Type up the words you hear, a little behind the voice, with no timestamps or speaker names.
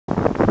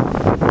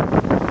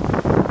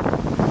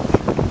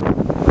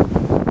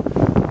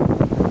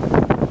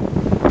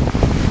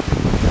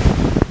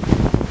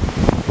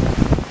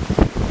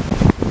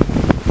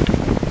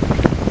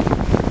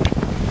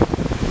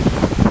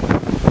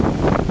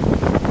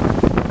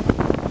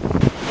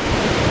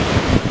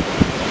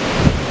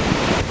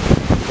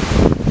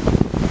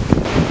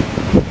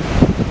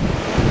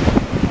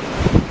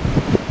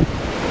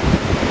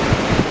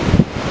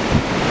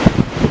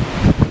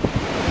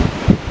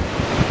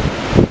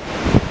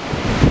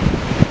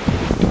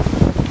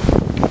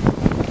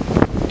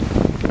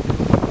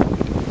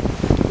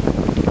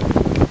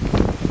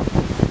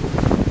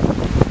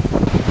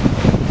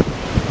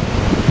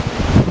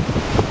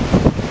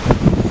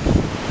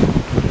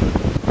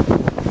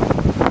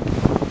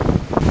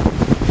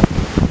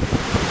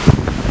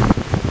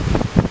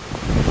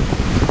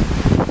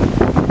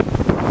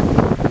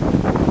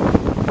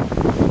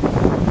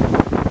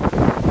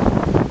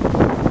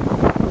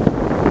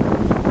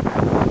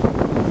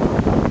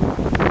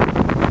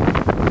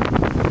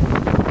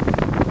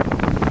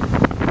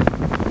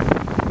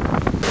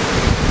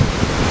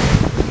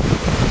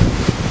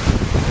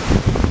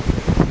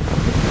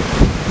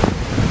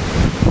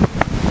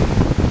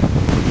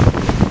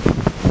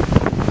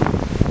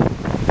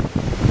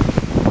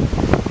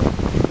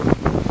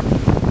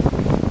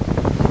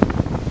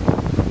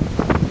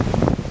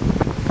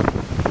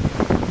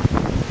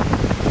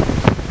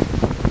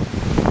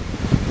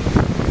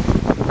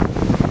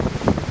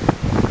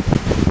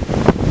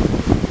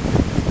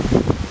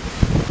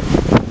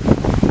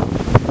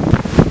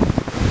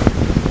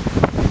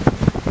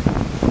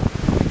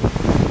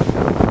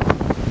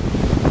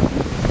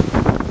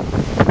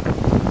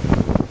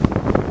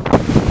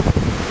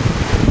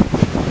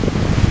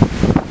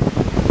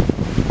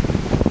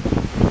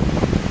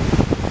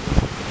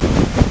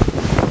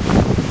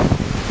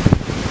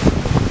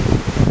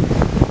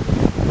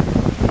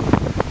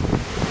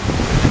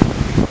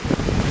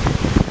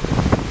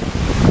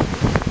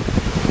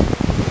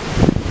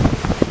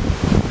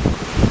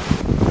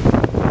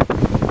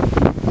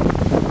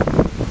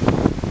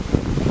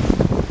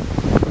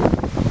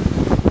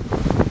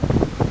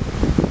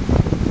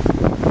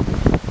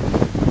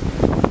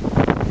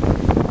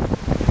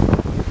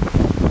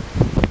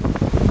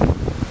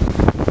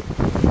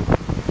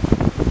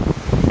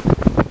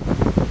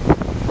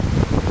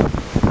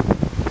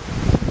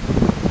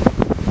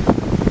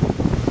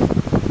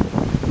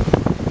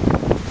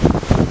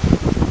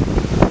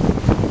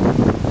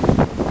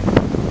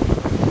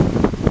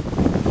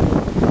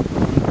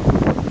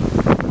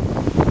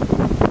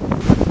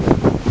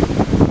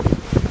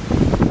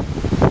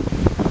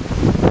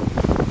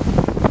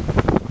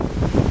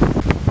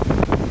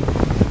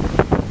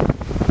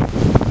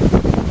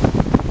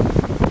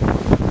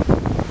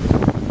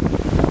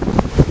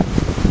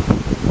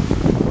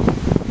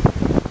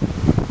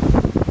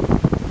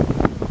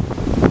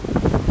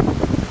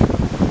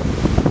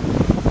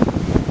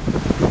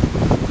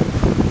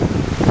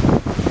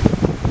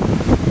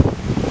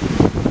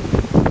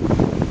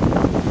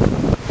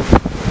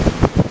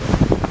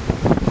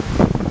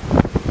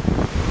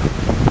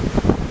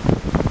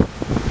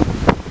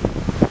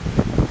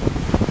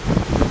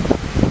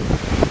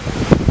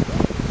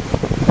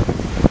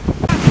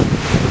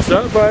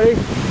everybody.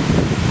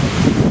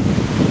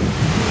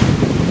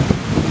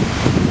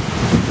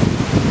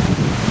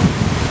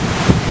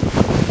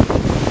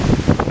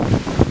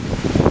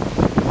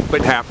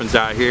 What happens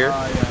out here?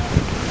 Yeah.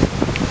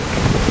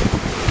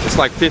 It's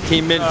like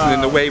 15 minutes and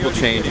then the wave will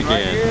change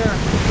again.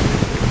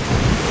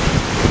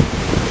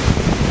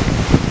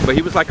 But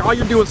he was like, "Oh,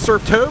 you're doing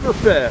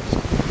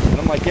Surftoberfest." And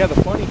I'm like, "Yeah,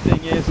 the funny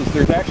thing is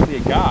there's actually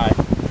a guy.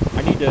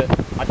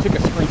 I took a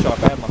screenshot.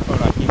 I have my phone.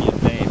 I'll give you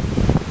his name.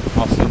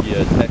 I'll send you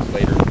a text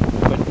later.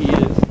 But he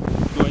is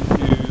going to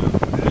be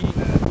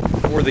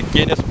for the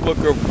Guinness Book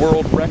of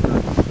World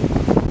Records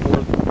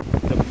for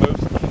the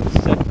most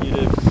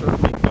consecutive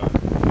surfing time.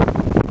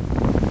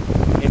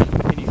 And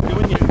he's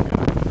doing it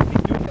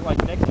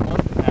like next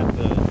month at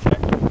the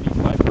Czech Beach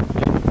Lifeguard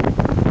Thing.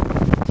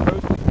 It's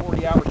supposed to be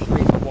 40 hours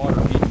straight in the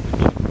water beach for the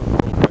Guinness Book of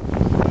World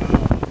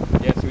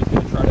Records. Yeah, so he's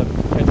going to try to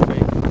catch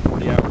waves for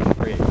 40 hours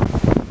straight.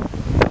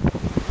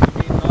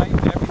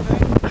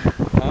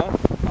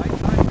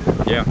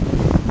 Yeah.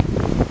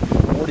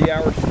 40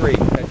 hours straight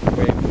catching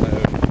waves in the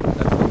ocean.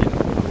 That's the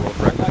Guinness Book of World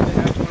Records. I'd like to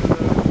have one of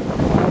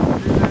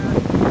those do that.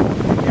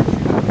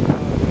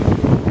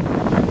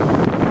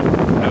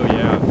 Oh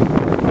yeah.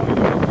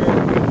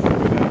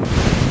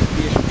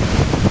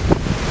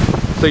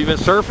 So you've been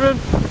surfing?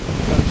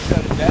 Gotta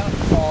shut it down and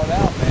thaw it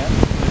out, man.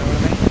 You know what I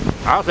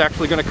mean? I was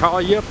actually going to call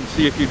you up and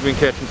see if you've been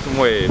catching some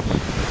waves.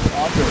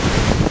 I'll do it.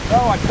 No,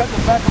 I cut the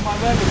back of my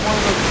leg with one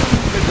of those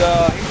stupid,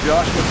 hey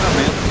Josh, what's up,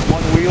 man?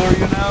 One wheeler,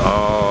 you know?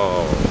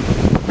 Oh.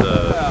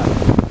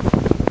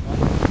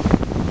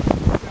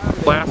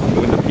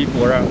 When the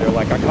people are out there,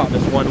 like I caught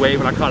this one wave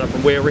and I caught it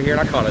from way over here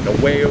and I caught it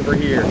way over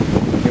here. And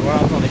when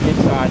I was on the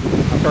inside,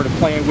 I started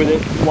playing with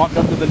it, walked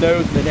up to the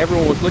nose, and then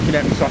everyone was looking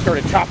at me, so I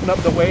started chopping up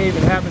the wave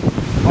and having,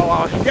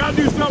 you gotta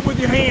do something with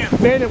your hands.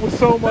 Man, it was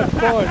so much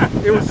fun.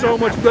 It was so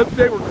much fun.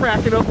 They were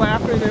cracking up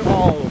laughing, and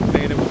oh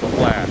man, it was a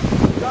blast.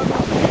 I'm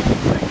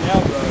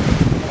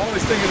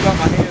always thinking about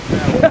my hands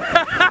now. You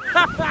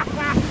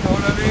know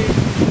what I mean?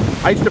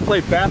 I used to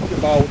play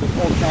basketball with this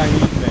whole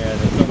Chinese man,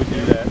 and he would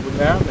do that. What's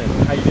happening?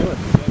 How you doing?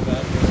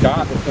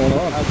 Scott, what's going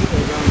on?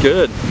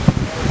 Good.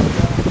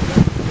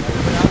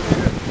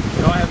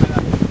 No, I haven't. I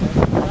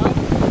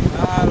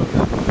don't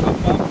know.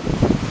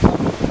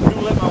 I'm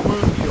gonna let my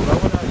wound heal. I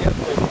went out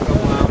yesterday for a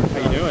couple hours. How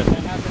you doing?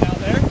 That happened out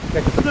there?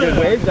 Catching some good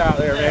waves out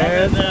there,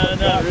 man. No,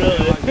 not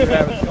really. You're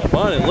having some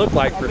fun, it looked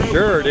like, for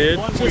sure, dude.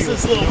 Just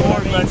this little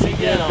board lets you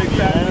get on, you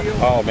know?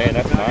 Oh man,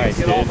 that's nice,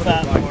 dude.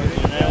 Fat board,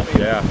 you know?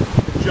 Yeah.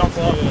 Jump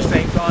off at the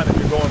same time if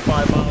you're going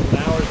 5 miles an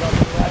hour or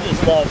something. I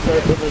just love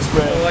surfing this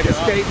spring. Like a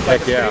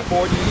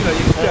skateboard, you know,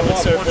 you can step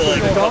off one like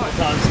foot a couple at a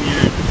time. times a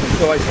year.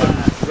 So I said,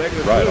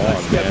 regular Right foot, I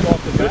on, stepped man.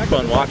 off the back. Good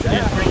fun watching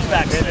it. Brings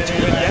back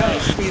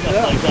Speed it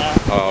up. like that.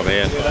 Oh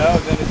man. You know,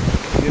 and then it,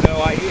 you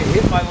know, I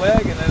hit my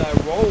leg and then I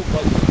rolled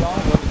like a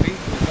song on the beach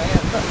in the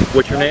sand.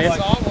 What's your name?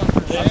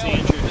 That's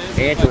Andrew.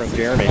 Andrew and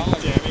Jeremy.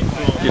 Jeremy,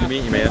 cool. Good to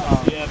meet you, man.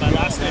 Yeah, my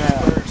last name's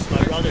Burks.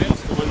 My brother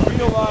used to live on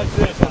here. Realize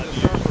this, as a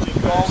surfer, you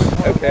always want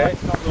to Okay. ride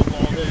something.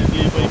 But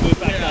he moved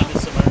back down to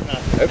Smyrna.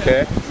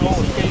 Okay.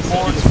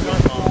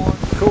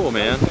 Cool,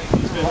 man.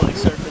 He's been like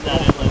surfing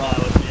that inlet out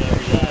with me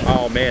every day.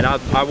 Oh man,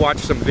 I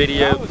watched some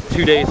video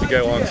 2 days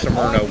ago on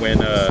Smyrna when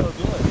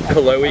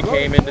Kaloe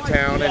came into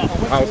town, and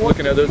I was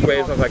looking at those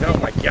waves. I was like, oh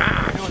my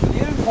gosh.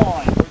 Yeah,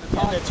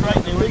 that's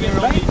right. They were there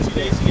only 2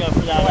 days ago for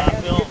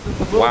that film.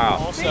 Wow.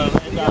 Also, and 2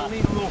 days ago,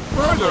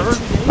 Further, it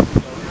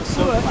was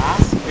so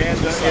glassy. and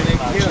It was it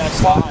chest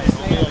spot high,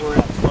 only like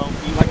about 12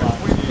 feet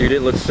wide. Dude,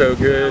 it looks so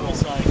good. It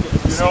was like, you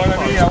know what I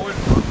mean? I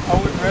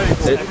wasn't ready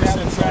for Ever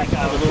since like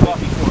a little bit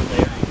before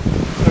there,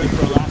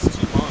 for the last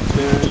 2 months,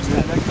 we just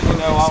had next thing you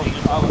know, I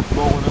was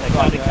rolling that kind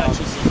upside of down.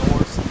 catches the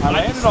north. I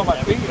landed on my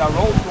feet. I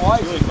rolled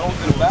twice and rolled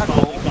to the back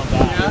roll.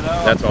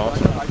 That's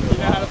awesome. You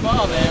know how to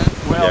fall, man.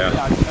 Well, Yeah.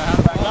 yeah, I know how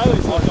to back I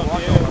always look up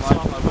there and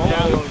saw my brother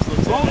always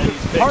looks at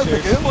Eddie's perfect.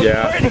 pictures. It looked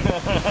Yeah. great.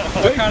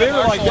 Big deal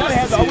like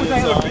that. I wish I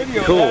had a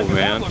video. Cool, of that, 'cause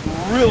man. That looked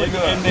really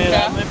good. And then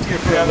I lived here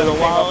for a little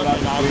while, and I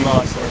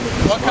love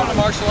surfing. What kind of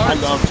martial I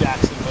arts? love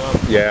Jacksonville.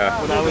 Yeah.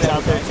 When I was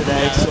out there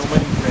today, so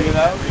many great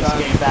memories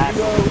came back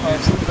from the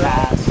years in the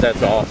past.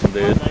 That's awesome,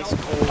 dude. Nice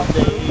cold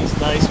days,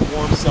 nice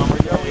warm summer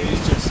days,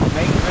 just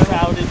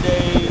crowded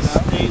days,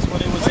 days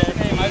when it was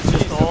empty,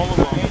 just all of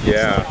them.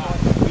 Yeah.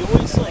 We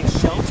always like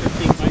shelter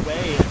things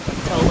away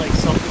until like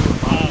something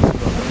reminds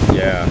us of it.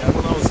 Yeah.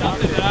 When I was out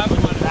there, the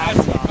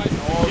backdrop,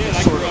 all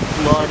just sort of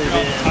flooded in.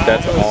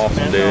 That's All those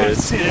awesome, dude.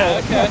 memories, you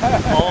know,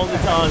 all the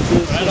time.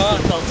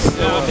 It felt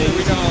so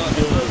amazing and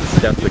good.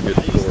 That's a good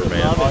score,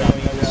 man. Love it. I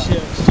mean, the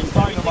ships, just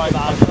talking about it,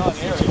 it's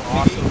such an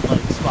awesome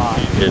like spot.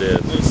 It is.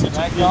 It was such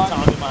a good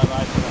time in my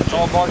life. It's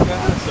all bartender. I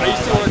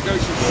used to work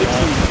Ocean 60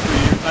 for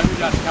years. I moved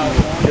out to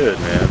California. Good,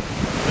 man.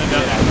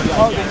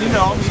 Oh, then you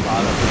know,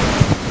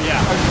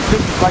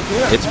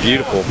 It's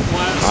beautiful.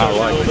 I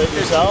like it.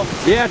 Yourself?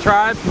 Yeah, I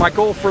tried. My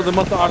goal for the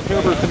month of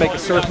October is to make a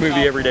surf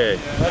movie every day.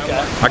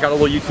 Okay. I got a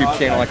little YouTube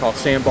channel I call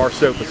Sandbar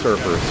Sofa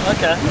Surfers.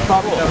 Okay.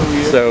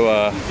 So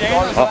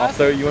I'll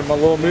throw you in my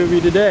little movie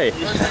today.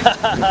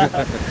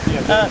 I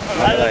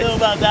don't know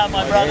about that.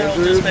 My brother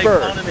will just make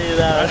fun of me of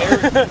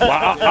that.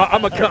 Well,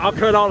 I'll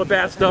cut all the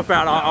bad stuff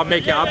out. I'll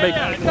make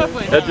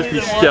that'd just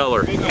be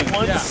stellar.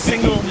 One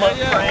single mud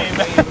frame.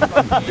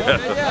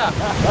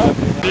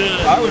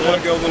 I would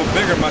want to go a little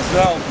bigger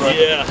myself, but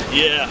Yeah.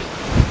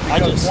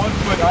 because 1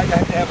 foot, I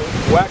have to have a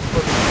wax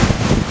foot.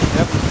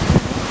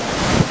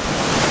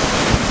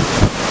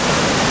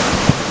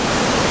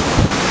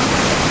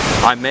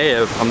 I may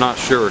have. I'm not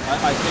sure.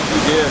 I think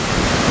you did.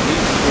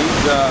 He's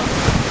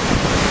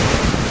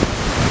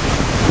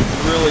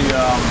really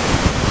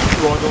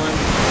struggling.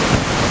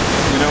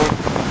 You know.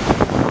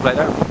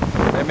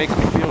 That makes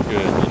me feel good,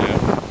 you know.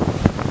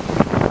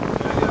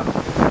 Yeah.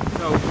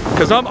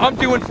 Because I'm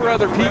doing for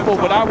other people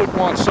what I would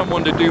want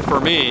someone to do for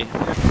me.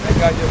 That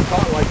guy just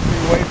caught like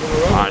 3 waves in a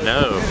row. I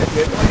know.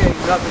 It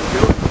ain't nothing to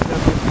it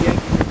except just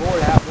yanking your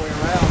board halfway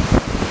around.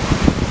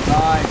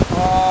 Nice.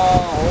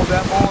 Oh, hold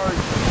that board.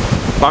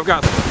 I've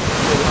got.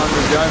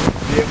 Underjudged to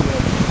be able to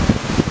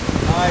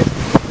nice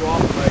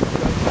drop like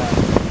that.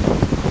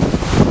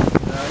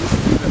 I used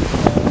to do that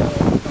all the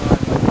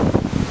time.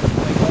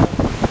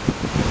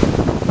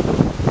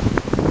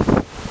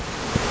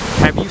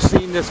 Have you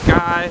seen this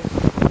guy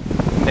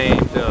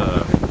named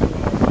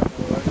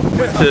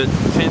went to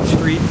 10th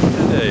Street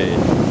today?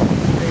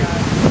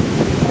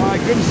 All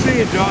right, good to see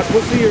you, Josh.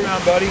 We'll see you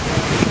around, buddy.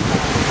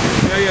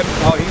 Yeah.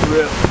 Oh, he's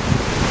ripped.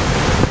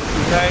 What's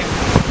his name?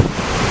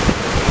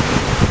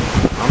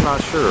 I'm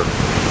not sure.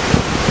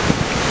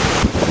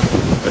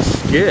 A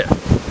skiff. Skiff.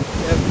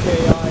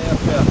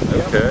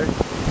 Okay.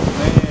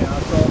 Man, I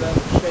saw that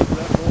shape of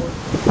that board. I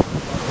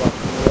was like,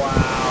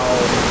 wow.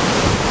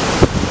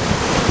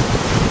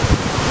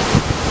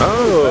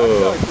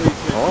 Oh,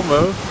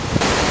 almost.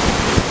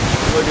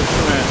 Look at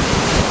Trent.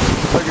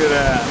 Look at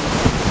that.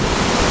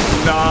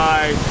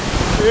 Nice.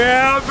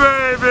 Yeah,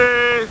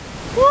 baby.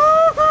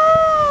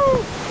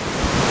 Woohoo!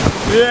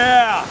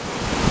 Yeah.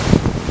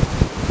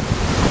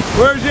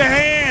 Where's your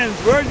hands?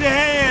 Where's your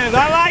hands?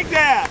 I like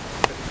that.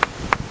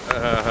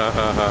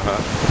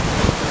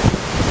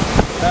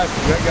 That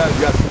guy's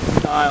got some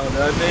style,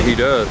 doesn't he? He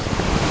does.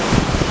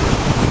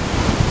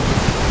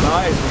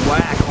 Nice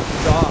whack on the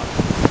top.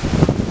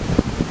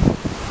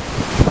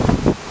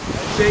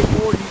 That shape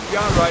board he's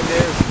got right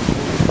there is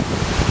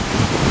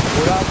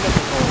what I'm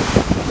looking for.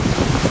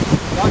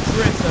 Not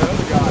Trent, that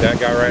other guy. That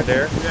guy right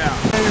there? Yeah.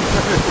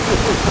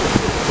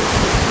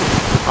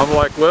 I'm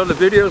like, well, the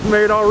video's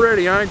made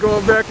already. I ain't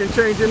going back and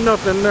changing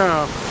nothing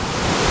now.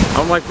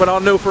 I'm like, but I'll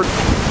know for...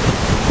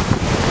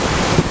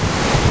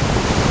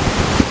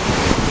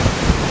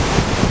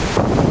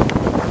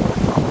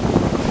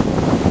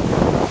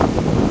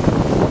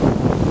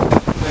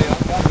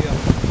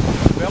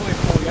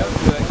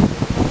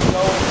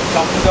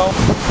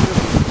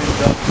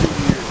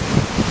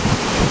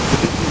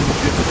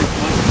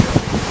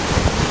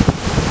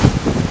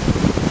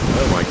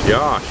 Oh my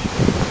gosh.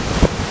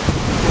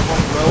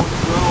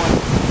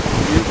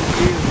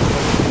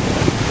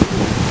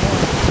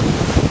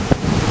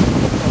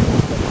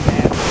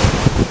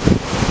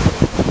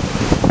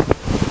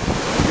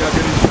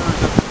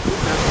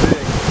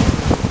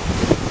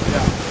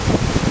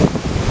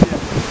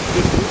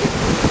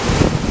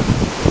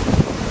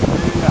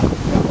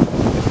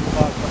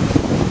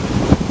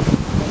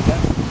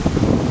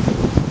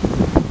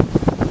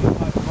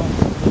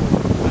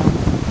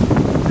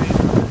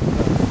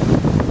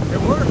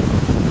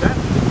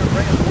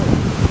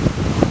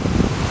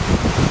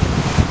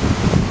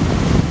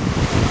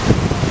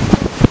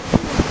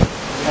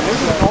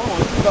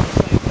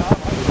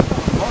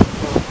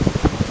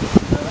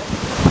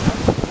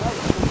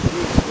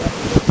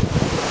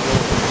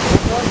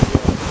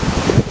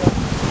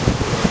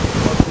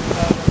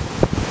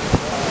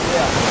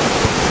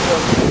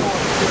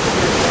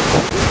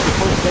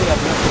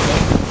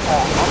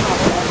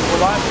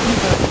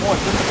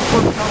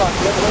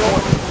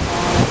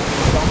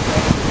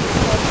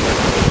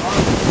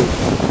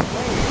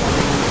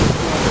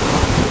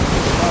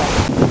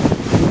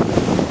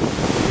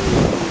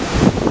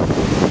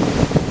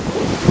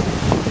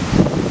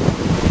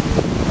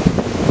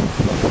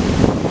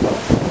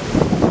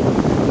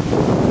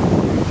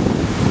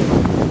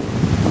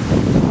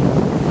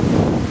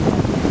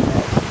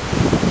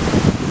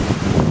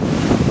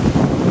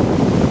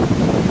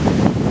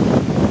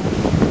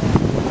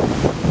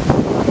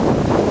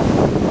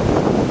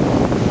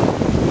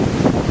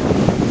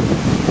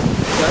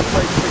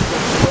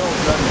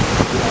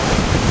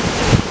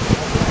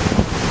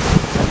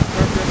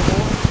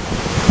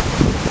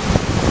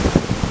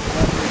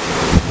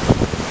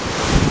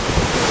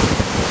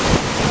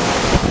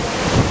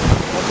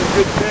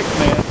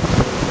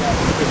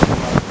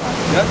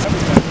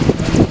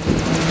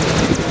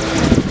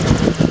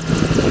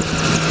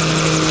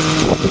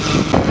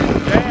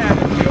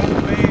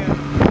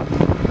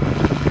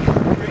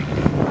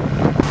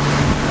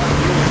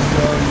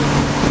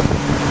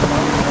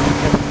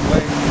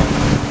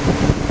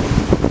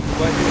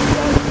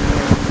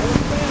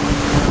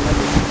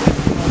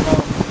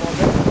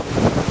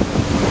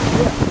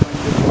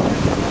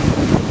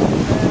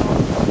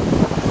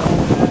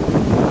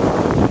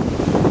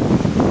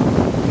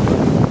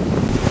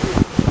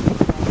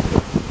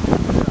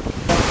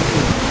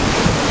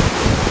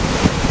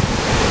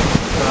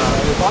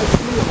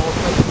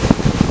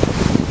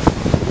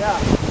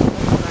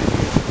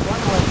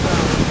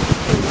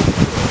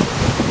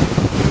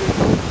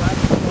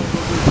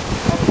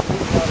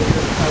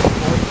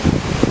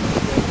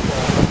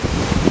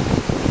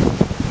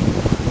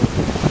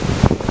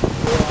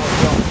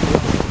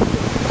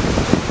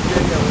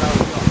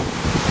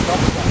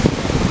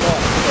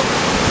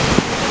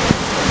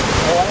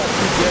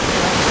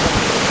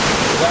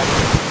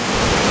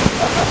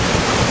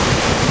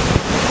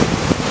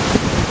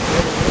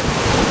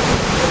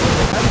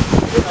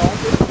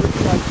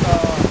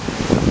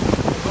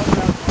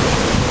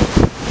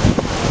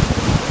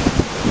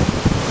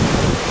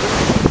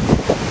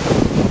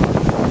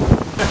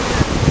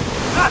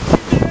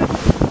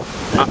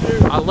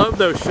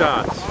 those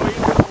shots. Oh, you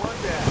just won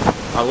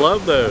that. I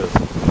love those.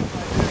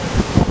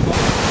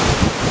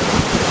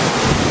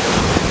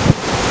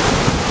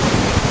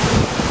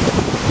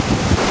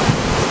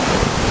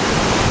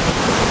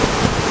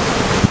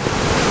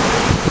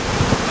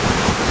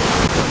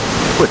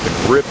 With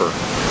the gripper.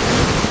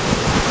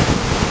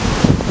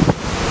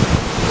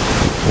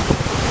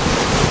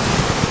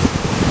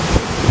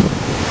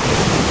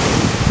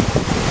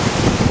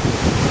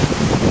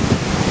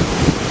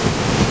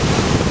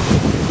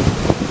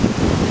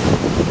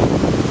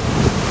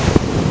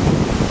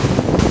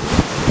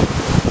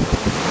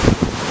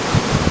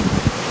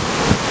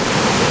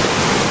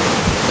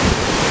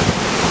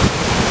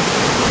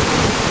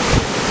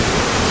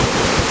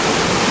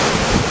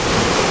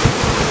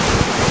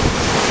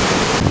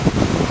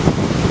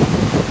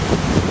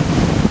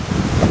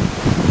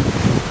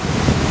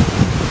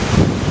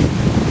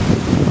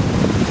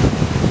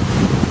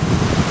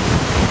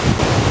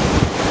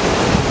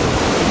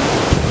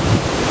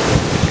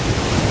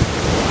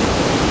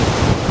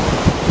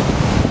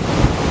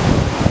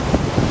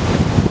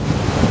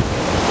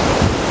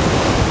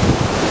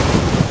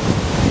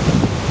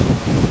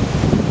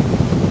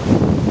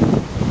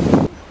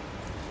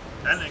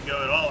 That didn't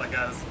go at all like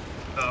I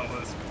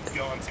was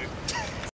going to.